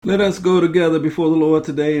Let us go together before the Lord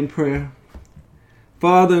today in prayer.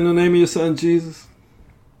 Father, in the name of your Son, Jesus,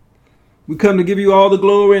 we come to give you all the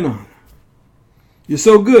glory and honor. You're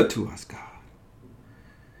so good to us, God.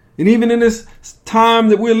 And even in this time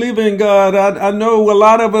that we're living, God, I know a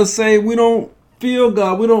lot of us say we don't feel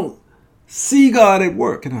God. We don't see God at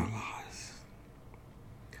work in our lives.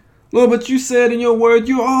 Lord, but you said in your word,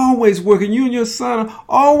 you're always working. You and your Son are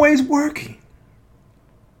always working.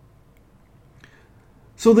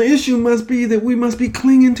 So the issue must be that we must be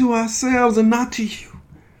clinging to ourselves and not to you.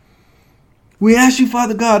 We ask you,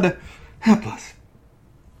 Father God, to help us.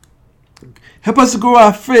 Help us to grow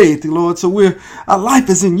our faith, Lord, so our life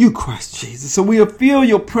is in you, Christ Jesus. So we'll feel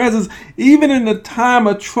your presence even in the time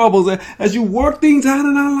of troubles as you work things out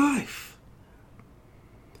in our life.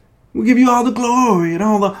 We give you all the glory and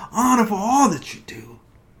all the honor for all that you do.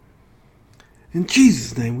 In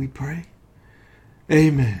Jesus' name we pray.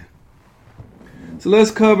 Amen. So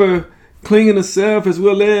let's cover clinging to self as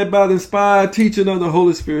we're led by the inspired teaching of the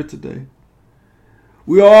Holy Spirit today.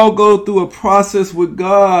 We all go through a process with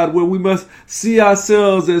God where we must see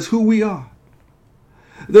ourselves as who we are.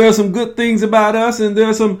 There are some good things about us, and there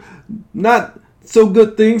are some not so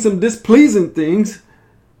good things, some displeasing things,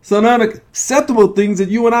 some unacceptable things that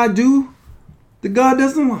you and I do that God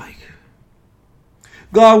doesn't like.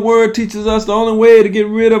 God's word teaches us the only way to get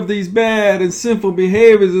rid of these bad and sinful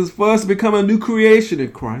behaviors is for us to become a new creation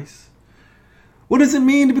in Christ. What does it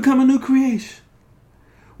mean to become a new creation?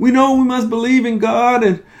 We know we must believe in God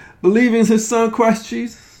and believe in his Son, Christ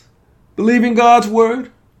Jesus. Believe in God's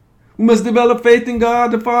word. We must develop faith in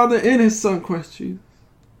God the Father and his Son, Christ Jesus.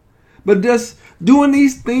 But just doing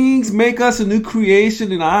these things make us a new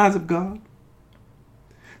creation in the eyes of God.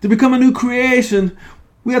 To become a new creation,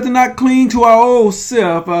 we have to not cling to our old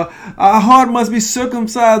self. Our heart must be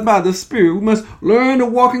circumcised by the Spirit. We must learn to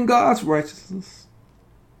walk in God's righteousness.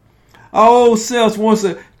 Our old self wants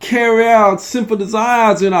to carry out sinful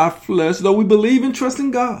desires in our flesh, though we believe and trust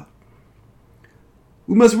in God.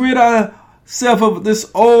 We must rid ourselves of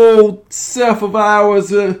this old self of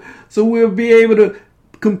ours so we'll be able to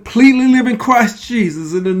completely live in Christ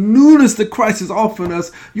Jesus and the newness that Christ is offering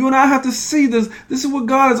us. You and I have to see this. This is what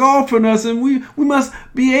God is offering us, and we must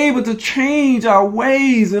be able to change our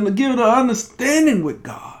ways and to give it an understanding with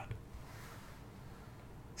God.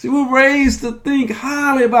 See, we're raised to think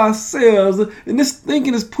highly of ourselves, and this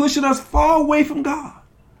thinking is pushing us far away from God.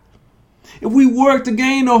 If we work to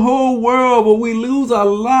gain the whole world, but we lose our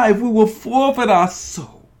life, we will forfeit our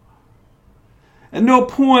soul. At no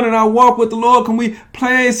point in our walk with the Lord can we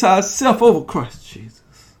place ourselves over Christ Jesus.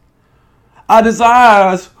 Our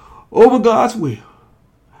desires over God's will.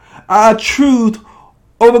 Our truth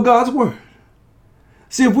over God's word.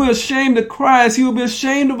 See, if we're ashamed of Christ, he will be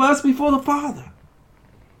ashamed of us before the Father.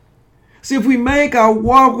 See, if we make our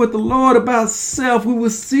walk with the Lord about self, we will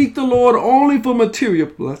seek the Lord only for material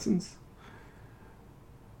blessings.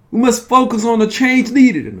 We must focus on the change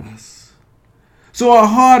needed in us, so our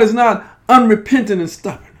heart is not unrepentant and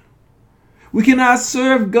stubborn. We cannot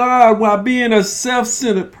serve God while being a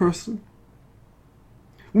self-centered person.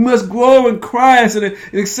 We must grow in Christ and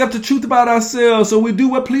accept the truth about ourselves so we do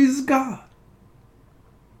what pleases God.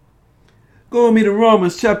 Go with me to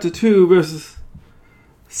Romans chapter 2, verses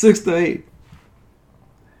 6 to 8.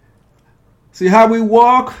 See, how we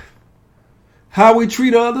walk, how we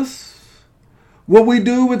treat others, what we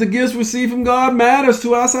do with the gifts received from God matters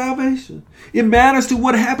to our salvation. It matters to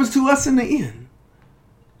what happens to us in the end.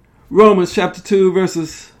 Romans chapter 2,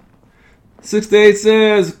 verses 6 to 8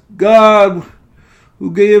 says, God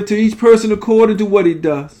who gave to each person according to what he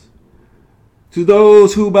does. To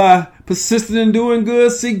those who by persisting in doing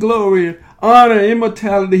good seek glory, honor, and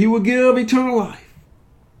immortality, he will give eternal life.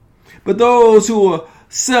 But those who are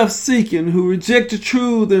self-seeking, who reject the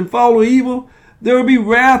truth and follow evil, there will be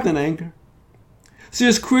wrath and anger. See,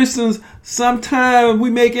 as Christians, sometimes we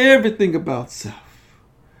make everything about self.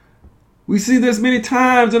 We see this many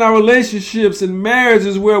times in our relationships and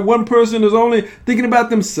marriages where one person is only thinking about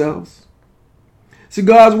themselves. See,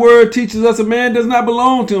 God's word teaches us a man does not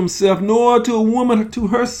belong to himself, nor to a woman to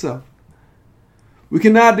herself. We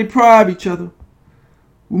cannot deprive each other.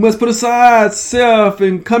 We must put aside self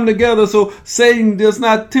and come together so Satan does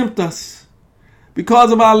not tempt us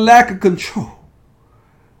because of our lack of control.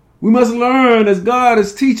 We must learn as God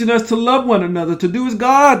is teaching us to love one another, to do as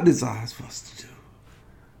God desires for us to do.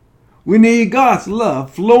 We need God's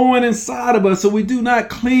love flowing inside of us so we do not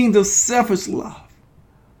cling to selfish love.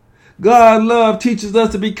 God's love teaches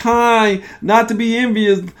us to be kind, not to be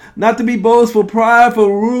envious, not to be boastful,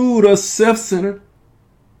 prideful, rude, or self-centered.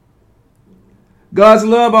 God's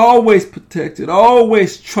love always protects, it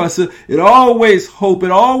always trusts, it always hopes,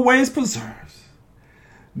 it always preserves.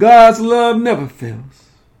 God's love never fails.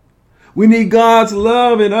 We need God's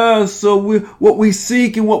love in us, so what we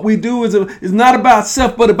seek and what we do is not about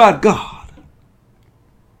self, but about God.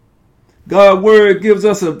 God's word gives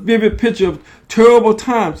us a vivid picture of terrible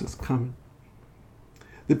times that's coming.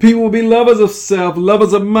 The people will be lovers of self,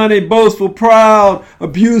 lovers of money, boastful, proud,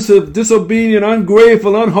 abusive, disobedient,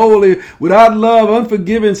 ungrateful, unholy, without love,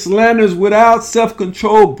 unforgiving, slanderous, without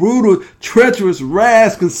self-control, brutal, treacherous,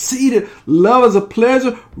 rash, conceited, lovers of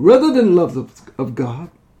pleasure rather than lovers of God.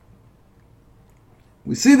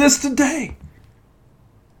 We see this today.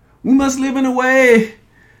 We must live in a way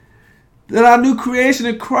that our new creation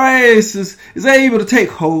in Christ is able to take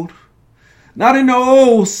hold. Not in the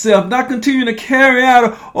old self, not continuing to carry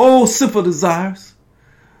out old sinful desires.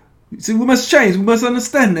 You see, we must change. We must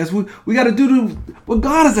understand this. We got to do what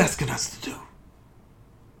God is asking us to do.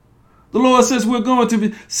 The Lord says we're going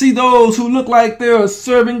to see those who look like they're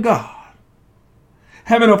serving God,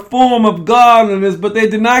 having a form of godliness, but they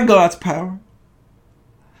deny God's power.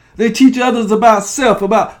 They teach others about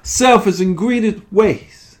selfish and greedy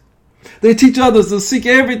ways. They teach others to seek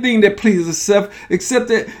everything that pleases self,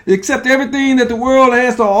 accept everything that the world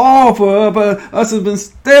has to offer of us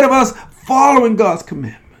instead of us following God's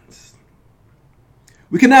commandments.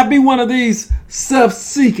 We cannot be one of these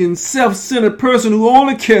self-seeking, self-centered person who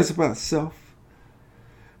only cares about self.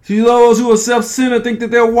 See, those who are self-centered think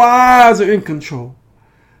that their wives are in control.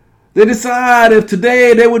 They decide if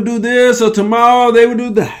today they would do this or tomorrow they would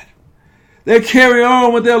do that. They carry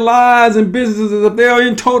on with their lives and businesses as if they are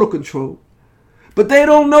in total control. But they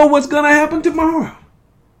don't know what's going to happen tomorrow.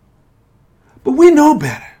 But we know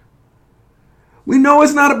better. We know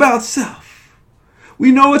it's not about self.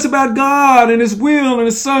 We know it's about God and His will and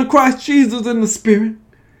His Son Christ Jesus and the Spirit.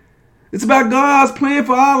 It's about God's plan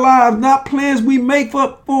for our lives, not plans we make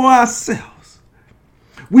for ourselves.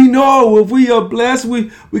 We know if we are blessed, we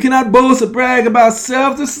cannot boast or brag about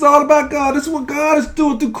self. This is all about God. This is what God is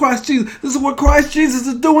doing through Christ Jesus. This is what Christ Jesus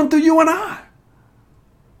is doing through you and I.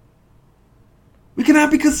 We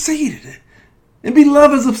cannot be conceited and be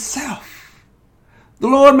lovers of self. The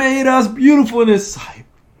Lord made us beautiful in His sight.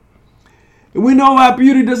 And we know our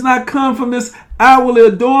beauty does not come from this outwardly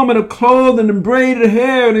adornment of clothing and braided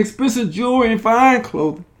hair and expensive jewelry and fine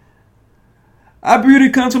clothing. Our beauty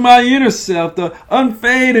comes from our inner self, the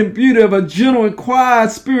unfading beauty of a gentle and quiet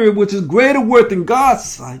spirit, which is greater worth in God's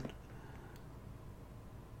sight.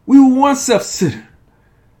 We were once self-centered,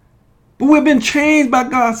 but we've been changed by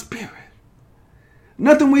God's Spirit.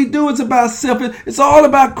 Nothing we do is about self. It's all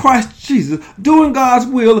about Christ Jesus, doing God's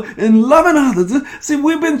will and loving others. See,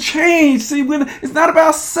 we've been changed. See, it's not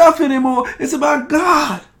about self anymore. It's about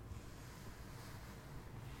God.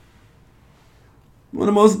 One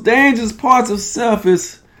of the most dangerous parts of self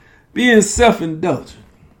is being self-indulgent.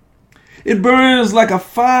 It burns like a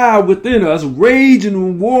fire within us, raging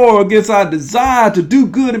in war against our desire to do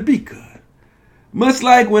good and be good. Much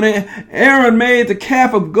like when Aaron made the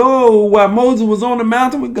calf of gold while Moses was on the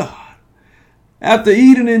mountain with God. After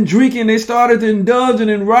eating and drinking, they started indulging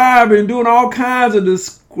in robbery and doing all kinds of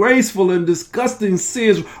disgraceful and disgusting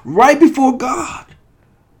sins right before God.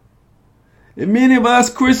 And many of us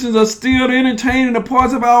Christians are still entertaining the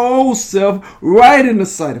parts of our old self right in the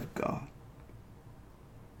sight of God.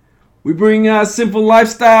 We bring our sinful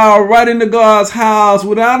lifestyle right into God's house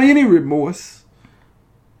without any remorse.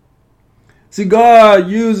 See, God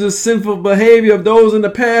uses sinful behavior of those in the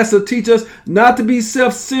past to teach us not to be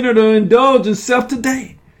self-centered or indulge in self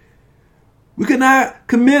today. We cannot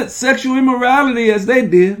commit sexual immorality as they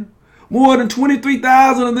did. More than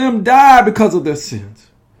 23,000 of them died because of their sins.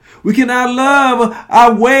 We cannot love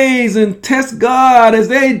our ways and test God as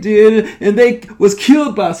they did, and they was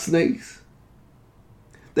killed by snakes.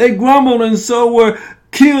 They grumbled and so were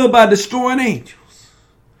killed by destroying angels.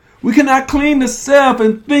 We cannot cling to self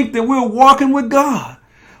and think that we're walking with God.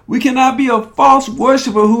 We cannot be a false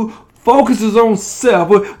worshiper who focuses on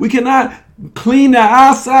self. We cannot clean the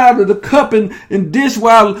outside of the cup and dish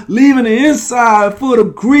while leaving the inside full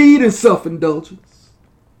of greed and self-indulgence.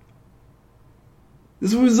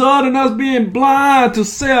 This will result in us being blind to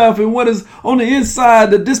self and what is on the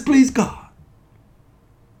inside that displease God.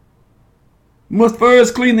 We must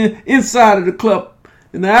first clean the inside of the cup,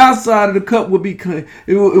 and the outside of the cup will be clean.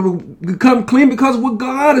 It will become clean because what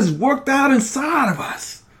God has worked out inside of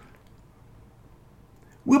us.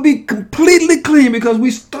 We'll be completely clean because we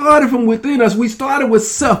started from within us. We started with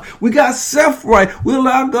self. We got self right. We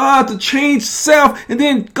allow God to change self, and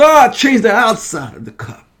then God changed the outside of the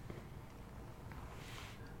cup.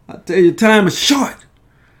 I tell you, time is short.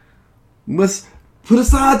 We must Put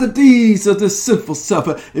aside the deeds of this sinful self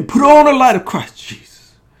and put on the light of Christ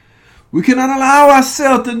Jesus. We cannot allow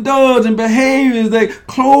ourselves to indulge in behaviors that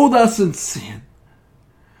clothe us in sin.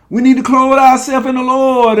 We need to clothe ourselves in the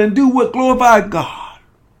Lord and do what glorifies God.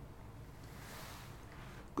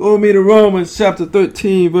 Go with me to Romans chapter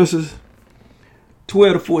 13, verses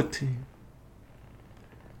 12 to 14.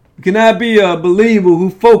 We cannot be a believer who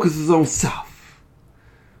focuses on self.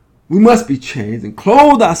 We must be changed and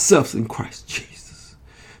clothe ourselves in Christ Jesus.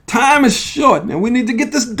 Time is short now. We need to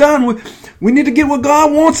get this done. We need to get what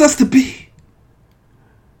God wants us to be.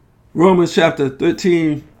 Romans chapter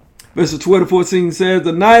 13, verses 12 to 14 says,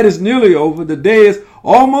 the night is nearly over. The day is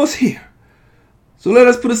almost here. So let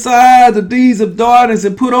us put aside the deeds of darkness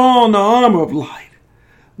and put on the armor of light.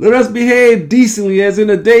 Let us behave decently as in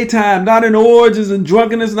the daytime, not in orgies and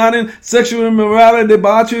drunkenness, not in sexual immorality,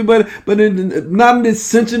 debauchery, not in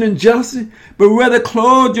dissension and jealousy, but rather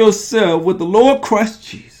clothe yourself with the Lord Christ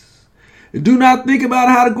Jesus. And do not think about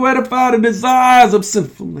how to gratify the desires of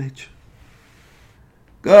sinful nature.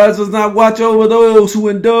 God does not watch over those who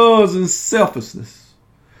indulge in selfishness,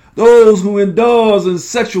 those who indulge in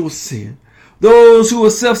sexual sin, those who are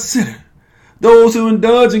self-centered, those who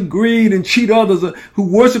indulge in greed and cheat others, who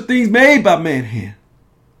worship things made by man's hand.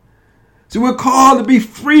 So we're called to be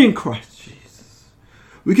free in Christ Jesus.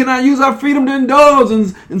 We cannot use our freedom to indulge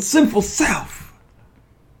in sinful self.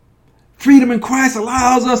 Freedom in Christ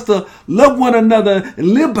allows us to love one another and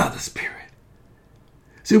live by the Spirit.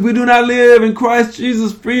 See, if we do not live in Christ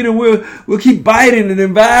Jesus' freedom, we'll keep biting and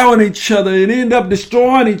devouring each other and end up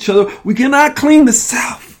destroying each other. We cannot cling to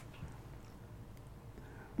self.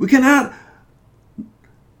 We cannot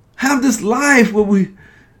have this life where we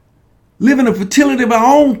live in the fertility of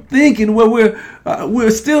our own thinking, where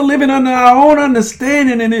we're still living under our own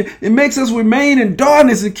understanding, and it makes us remain in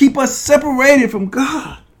darkness and keep us separated from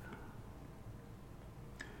God.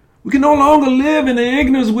 We can no longer live in the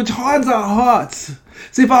ignorance which hardens our hearts.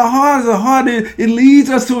 See, if our hearts are hardened, it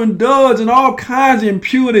leads us to indulge in all kinds of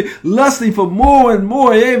impurity, lusting for more and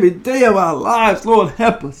more every day of our lives. Lord,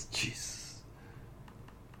 help us, Jesus.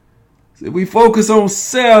 If we focus on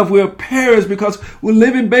self, we'll perish because we're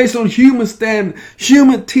living based on human standard,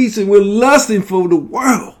 human teaching. We're lusting for the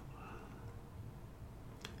world.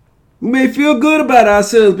 We may feel good about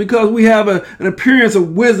ourselves because we have an appearance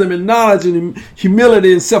of wisdom and knowledge and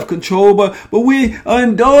humility and self-control, but we are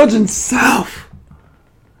indulging self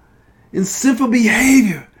in sinful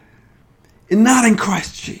behavior and not in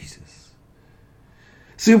Christ Jesus.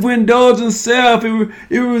 See, if we indulge in self, it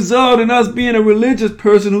will result in us being a religious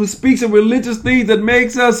person who speaks of religious things that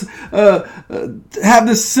makes us have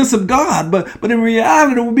this sense of God. But in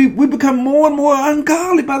reality, we become more and more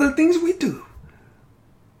ungodly by the things we do.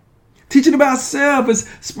 Teaching about self is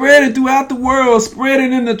spreading throughout the world,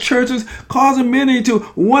 spreading in the churches, causing many to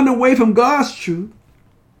wander away from God's truth.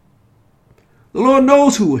 The Lord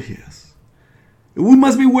knows who are His. We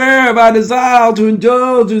must beware of our desire to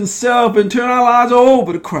indulge in self and turn our lives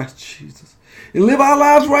over to Christ Jesus and live our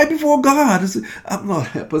lives right before God. Lord,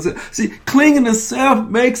 help us. See, clinging to self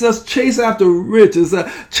makes us chase after riches,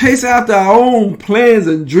 chase after our own plans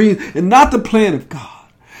and dreams, and not the plan of God.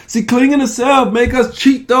 See, clinging to self make us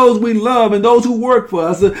cheat those we love and those who work for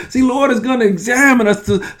us. See, Lord is going to examine us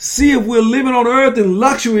to see if we're living on earth in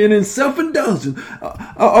luxury and in self-indulgence.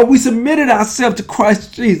 Are we submitted ourselves to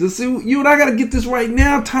Christ Jesus? See, you and I got to get this right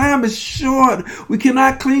now. Time is short. We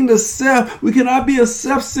cannot cling to self. We cannot be a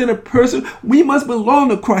self-centered person. We must belong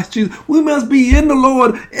to Christ Jesus. We must be in the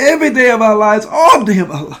Lord every day of our lives, all day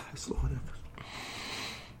of our lives, Lord.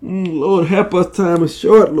 Lord, help us. Time is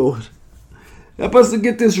short, Lord. Help us to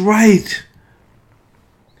get this right.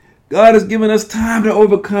 God has given us time to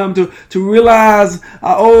overcome, to realize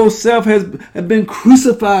our old self has been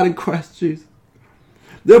crucified in Christ Jesus.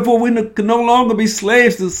 Therefore, we can no longer be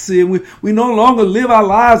slaves to sin. We no longer live our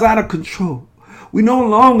lives out of control. We no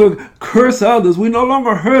longer curse others. We no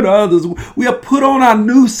longer hurt others. We are put on our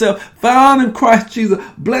new self, found in Christ Jesus,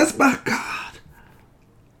 blessed by God.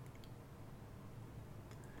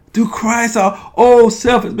 Through Christ, our old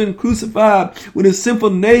self has been crucified with its sinful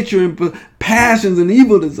nature and passions and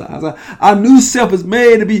evil desires. Our new self is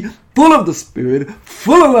made to be full of the Spirit,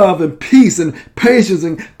 full of love and peace and patience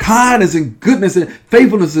and kindness and goodness and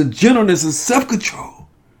faithfulness and gentleness and self-control.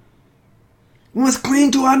 We must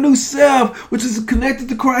cling to our new self, which is connected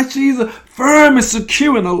to Christ Jesus, firm and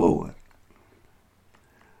secure in the Lord.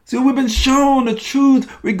 See, we've been shown the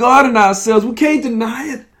truth regarding ourselves. We can't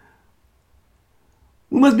deny it.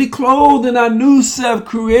 We must be clothed in our new self,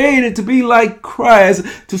 created to be like Christ,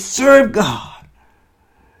 to serve God.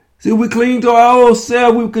 See, we cling to our old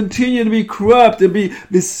self, we continue to be corrupt and be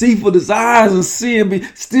deceitful desires and sin be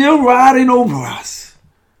still riding over us.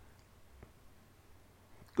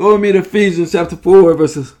 Go with me to Ephesians chapter 4,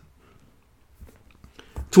 verses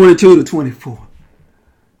 22 to 24.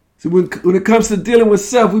 See, when it comes to dealing with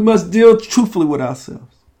self, we must deal truthfully with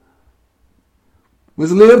ourselves. We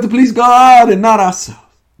must live to please God and not ourselves.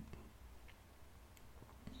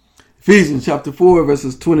 Ephesians chapter 4,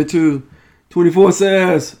 verses 22, 24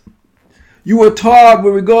 says, you were taught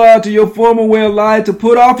with regard to your former way of life to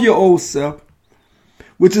put off your old self,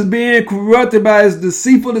 which is being corrupted by its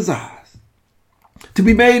deceitful desires, to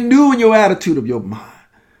be made new in your attitude of your mind,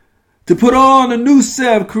 to put on a new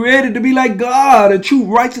self created to be like God in true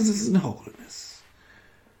righteousness and holiness.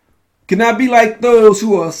 Cannot be like those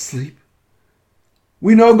who are asleep.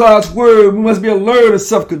 We know God's word. We must be alert and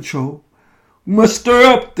self-control. We must stir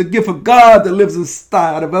up the gift of God that lives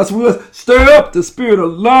inside of us. We must stir up the spirit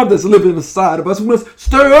of love that's living inside of us. We must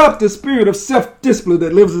stir up the spirit of self-discipline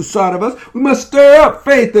that lives inside of us. We must stir up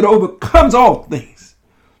faith that overcomes all things.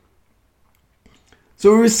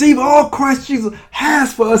 So we receive all Christ Jesus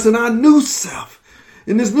has for us in our new self,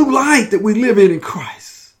 in this new life that we live in Christ.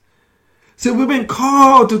 So we've been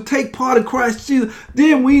called to take part in Christ Jesus.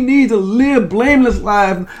 Then we need to live blameless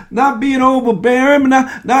lives, not being overbearing,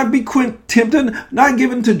 not be quick tempted, not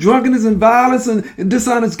given to drunkenness and violence and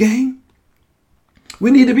dishonest gain. We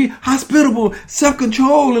need to be hospitable,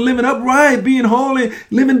 self-controlled, and living upright, being holy,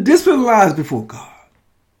 living disciplined lives before God.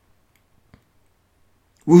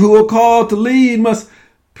 We who are called to lead must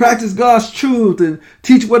practice God's truth and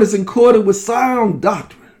teach what is in accordance with sound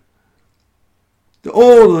doctrine. The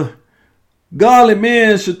older godly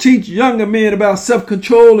men should teach younger men about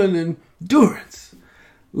self-control and endurance.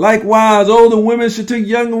 Likewise, older women should teach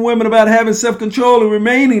younger women about having self-control and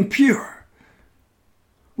remaining pure.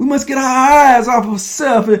 We must get our eyes off of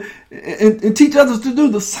self and teach others to do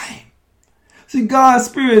the same. See, God's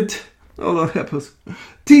Spirit, oh Lord help us,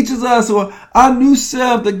 teaches us or our new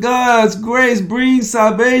self that God's grace brings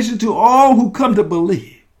salvation to all who come to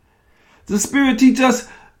believe. The Spirit teaches us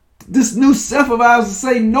this new self of ours to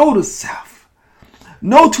say no to self.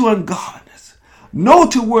 No to ungodliness. No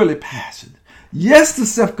to worldly passion. Yes to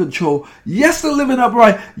self-control. Yes to living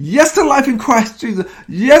upright. Yes to life in Christ Jesus.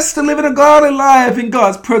 Yes to living a godly life in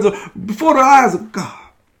God's presence before the eyes of God.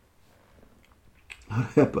 Lord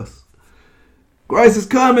help us. Christ has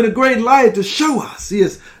come in a great light to show us. He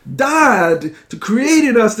has died to create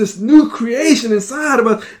in us this new creation inside of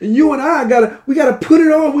us. And you and I we gotta put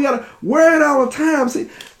it on. We gotta wear it all the time. See,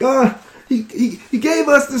 God, He gave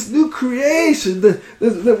us this new creation that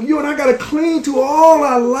you and I got to cling to all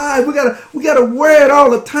our life. We got to wear it all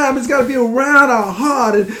the time. It's got to be around our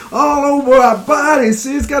heart and all over our body.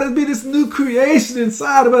 See, it's got to be this new creation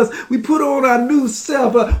inside of us. We put on our new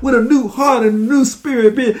self with a new heart and a new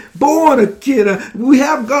spirit, being born again. We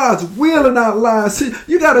have God's will in our lives. See,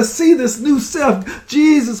 you got to see this new self.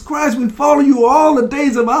 Jesus Christ, we follow you all the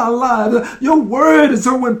days of our lives. Your word is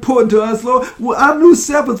so important to us, Lord. Our new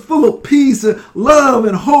self is full of peace and love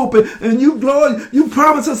and hope, and you, Lord, you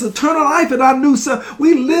promise us eternal life in our new self.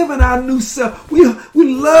 We live in our new self. We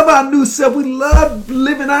love our new self. We love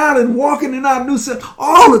living out and walking in our new self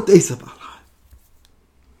all the days of our life.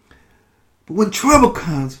 But when trouble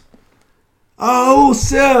comes, our old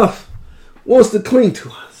self wants to cling to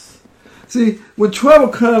us. See, when trouble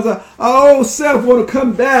comes, our old self want to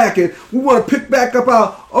come back, and we want to pick back up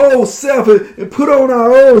our old self and put on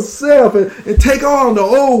our old self and take on the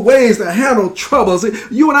old ways to handle trouble. See,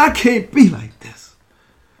 you and I can't be like this.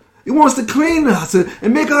 It wants to clean us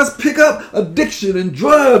and make us pick up addiction and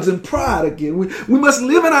drugs and pride again. We must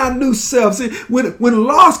live in our new self. See, when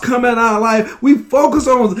loss come in our life, we focus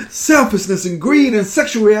on selfishness and greed and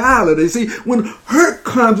sexuality. See, when hurt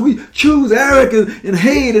comes, we choose arrogance and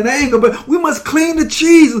hate and anger. But we must cling to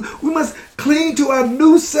Jesus. We must cling to our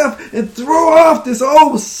new self and throw off this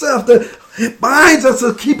old self that binds us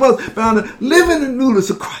to keep us bound to living in the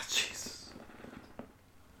newness of Christ Jesus.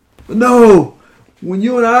 But no. When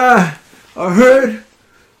you and I are hurt,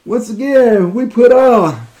 once again, we put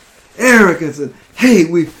on arrogance and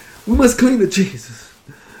hate. We must cling to Jesus.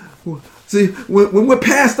 See, when we're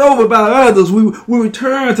passed over by others, we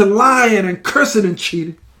return to lying and cursing and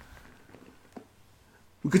cheating.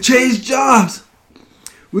 We could change jobs.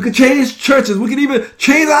 We could change churches. We could even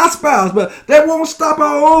change our spouse. But that won't stop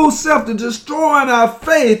our old self to destroying our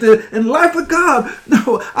faith and life with God.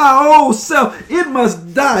 No, our old self, it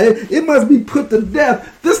must die. It must be put to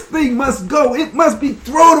death. This thing must go. It must be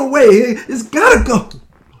thrown away. It's got to go.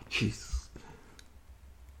 Oh, Jesus.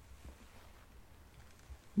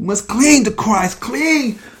 We must cling to Christ,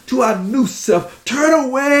 cling to our new self. Turn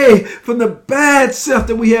away from the bad self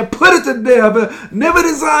that we have. Put it to death. Never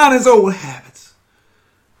design his old habits.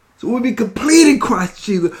 So we'll be complete in Christ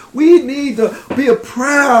Jesus. We need to be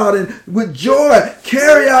proud and with joy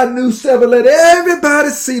carry our new self and let everybody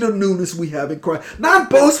see the newness we have in Christ.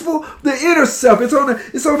 Not boastful, the inner self. It's on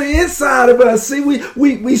the inside of us. See,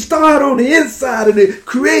 we start on the inside and it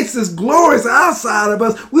creates this glorious outside of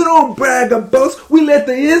us. We don't brag or boast. We let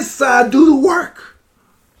the inside do the work.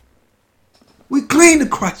 We cling to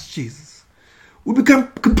Christ Jesus. We become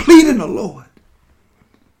complete in the Lord.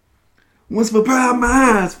 We must prepare our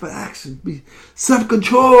minds for action, be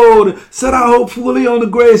self-controlled, set our hope fully on the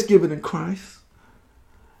grace given in Christ.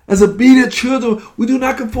 As obedient children, we do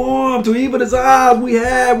not conform to evil desires we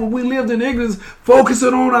had when we lived in ignorance,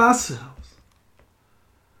 focusing on ourselves.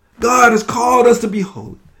 God has called us to be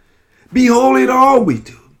holy. Be holy in all we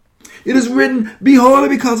do. It is written, be holy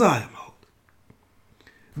because I am holy.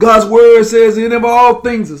 God's word says, the end of all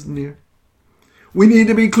things is near. We need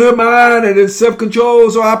to be clear-minded and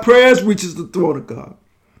self-controlled so our prayers reaches the throne of God.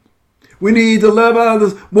 We need to love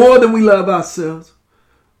others more than we love ourselves.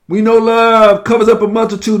 We know love covers up a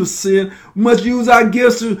multitude of sin. We must use our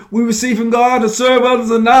gifts we receive from God to serve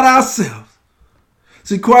others and not ourselves.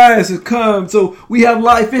 See, Christ has come so we have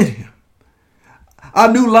life in him.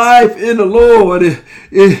 Our new life in the Lord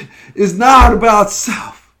is not about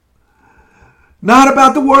self, not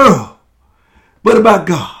about the world, but about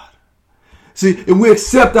God. See, and we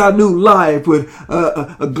accept our new life with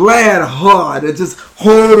a glad heart and just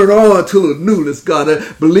holding on to the newness, God.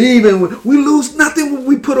 Believing we lose nothing when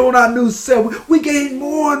we put on our new self. We gain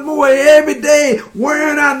more and more every day,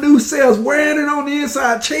 wearing our new selves, wearing it on the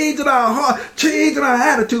inside, changing our heart, changing our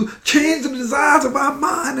attitude, changing the desires of our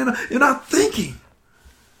mind and our thinking.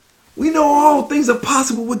 We know all things are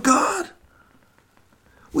possible with God.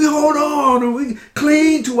 We hold on and we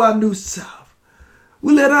cling to our new self.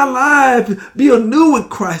 We let our life be anew in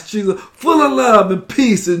Christ Jesus, full of love and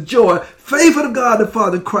peace and joy, faithful to God the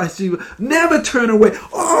Father in Christ Jesus. Never turn away,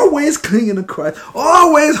 always clinging to Christ,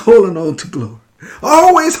 always holding on to glory,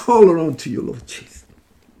 always holding on to you, Lord Jesus.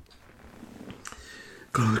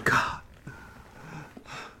 Glory to God.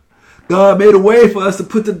 God made a way for us to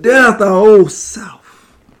put to death our old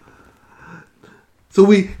self. So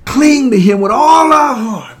we cling to him with all our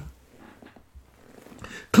heart.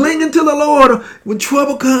 Clinging to the Lord when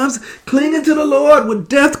trouble comes, clinging to the Lord when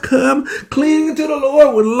death comes, clinging to the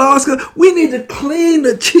Lord when loss comes. We need to cling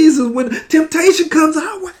to Jesus when temptation comes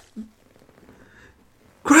our way.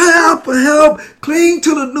 Cry out for help, cling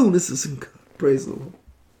to the newness in God. Praise the Lord.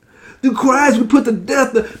 Through Christ we put to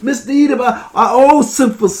death the misdeed of our old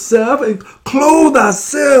sinful self and clothe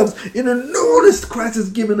ourselves in the newness Christ has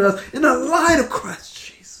given us, in the light of Christ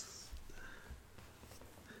Jesus.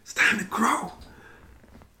 It's time to grow.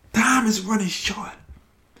 Time is running short.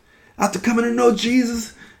 After coming to know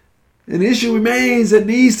Jesus, an issue remains that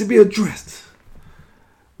needs to be addressed.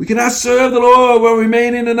 We cannot serve the Lord while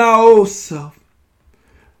remaining in our old self.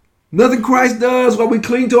 Nothing Christ does while we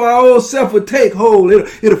cling to our old self will take hold.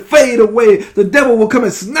 It'll fade away. The devil will come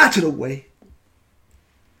and snatch it away.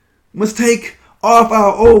 We must take off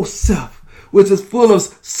our old self, which is full of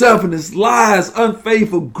selfishness, lies,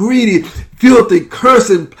 unfaithful, greedy, filthy,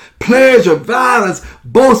 cursing, pleasure, violence,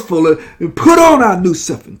 boastful, and put on our new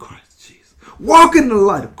self in Christ Jesus. Walk in the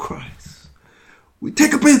light of Christ. We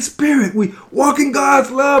take up his spirit. We walk in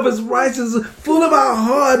God's love as righteousness, full of our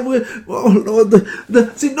heart. Oh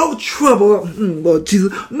Lord, see, no trouble, Lord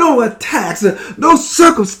Jesus, no attacks, no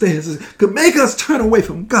circumstances could make us turn away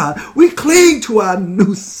from God. We cling to our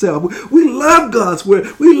new self. We love God's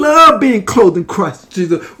word. We love being clothed in Christ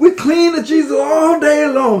Jesus. We cling to Jesus all day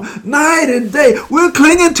long, night and day. We're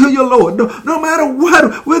clinging to your Lord. No matter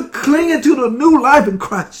what, we're clinging to the new life in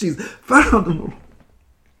Christ Jesus, found in the Lord.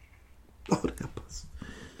 Lord, help us.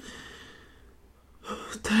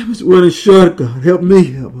 Time is running short, God. Help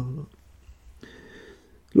me, help me, Lord.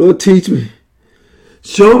 Lord, teach me.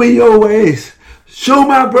 Show me your ways. Show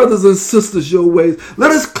my brothers and sisters your ways.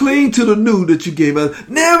 Let us cling to the new that you gave us.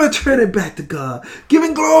 Never turn it back to God.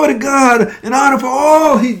 Giving glory to God and honor for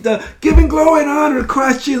all he's done. Giving glory and honor to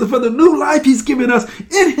Christ Jesus for the new life he's given us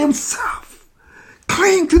in himself.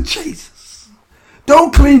 Cling to Jesus.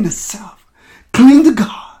 Don't cling to self. Cling to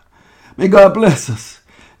God. May God bless us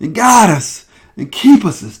and guide us and keep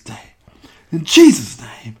us this day. In Jesus'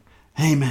 name, amen.